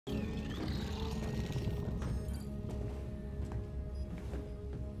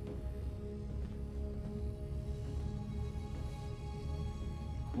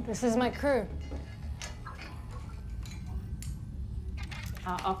This is my crew.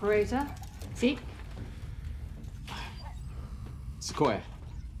 Our operator, Seek. Sequoia,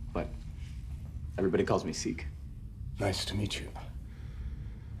 but everybody calls me Seek. Nice to meet you.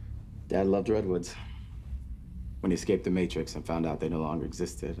 Dad loved redwoods. When he escaped the Matrix and found out they no longer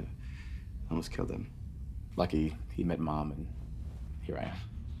existed, I almost killed him. Lucky he met Mom, and here I am.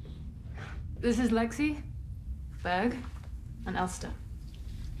 This is Lexi, Berg, and Elster.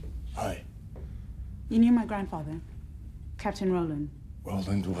 Hi. You knew my grandfather, Captain Roland.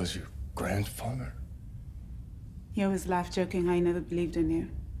 Roland was your grandfather? He always laughed, joking how he never believed in you.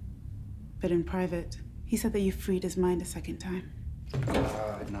 But in private, he said that you freed his mind a second time.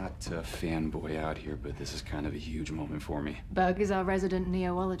 Not to fanboy out here, but this is kind of a huge moment for me. Berg is our resident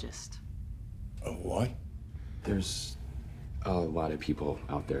neologist. A what? There's a lot of people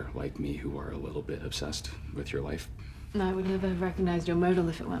out there like me who are a little bit obsessed with your life. I would never have recognized your modal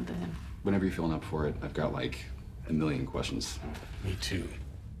if it weren't for him. Whenever you're feeling up for it, I've got like a million questions. Me too.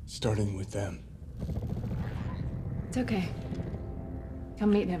 Starting with them. It's okay.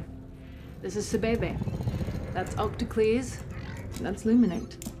 Come meet him. This is Sebebe. That's Octocles. That's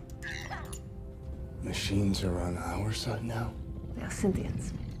Luminate. Machines are on our side now? They are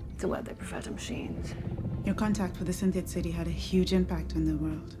Synthians. It's a word they prefer to machines. Your contact with the Syntheid City had a huge impact on the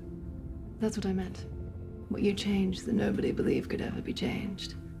world. That's what I meant. What you changed that nobody believed could ever be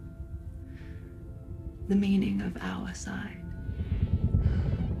changed. The meaning of our side.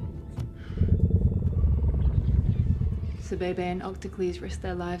 Sebebe and Octocles risked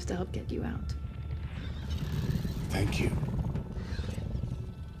their lives to help get you out. Thank you.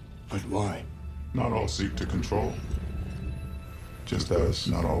 But why? Not all seek to control. Just as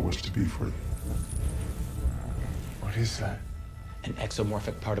not all wish to be free. What is that? An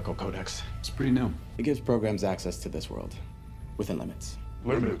exomorphic particle codex. It's pretty new. It gives programs access to this world, within limits.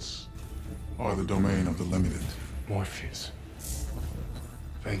 Limits are the domain of the limited. Morpheus.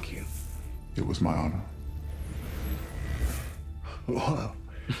 Thank you. It was my honor. Wow.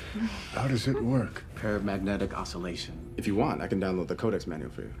 How does it work? Paramagnetic oscillation. If you want, I can download the codex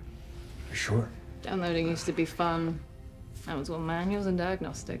manual for you. Sure. Downloading used to be fun. That was all manuals and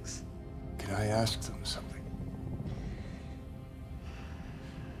diagnostics. Can I ask them something?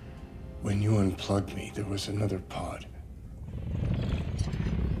 When you unplugged me, there was another pod.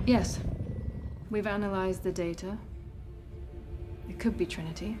 Yes. We've analyzed the data. It could be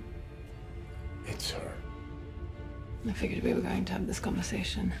Trinity. It's her. I figured we were going to have this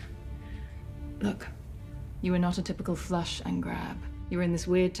conversation. Look, you were not a typical flush and grab. You were in this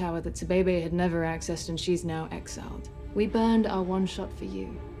weird tower that Sebebe had never accessed, and she's now exiled. We burned our one shot for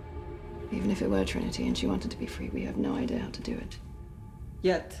you. Even if it were Trinity and she wanted to be free, we have no idea how to do it.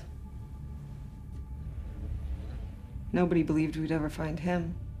 Yet. Nobody believed we'd ever find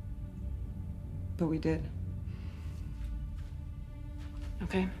him. But we did.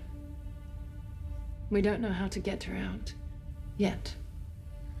 Okay. We don't know how to get her out. Yet.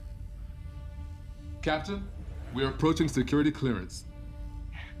 Captain, we are approaching security clearance.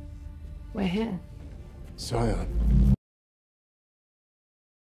 We're here. Scion.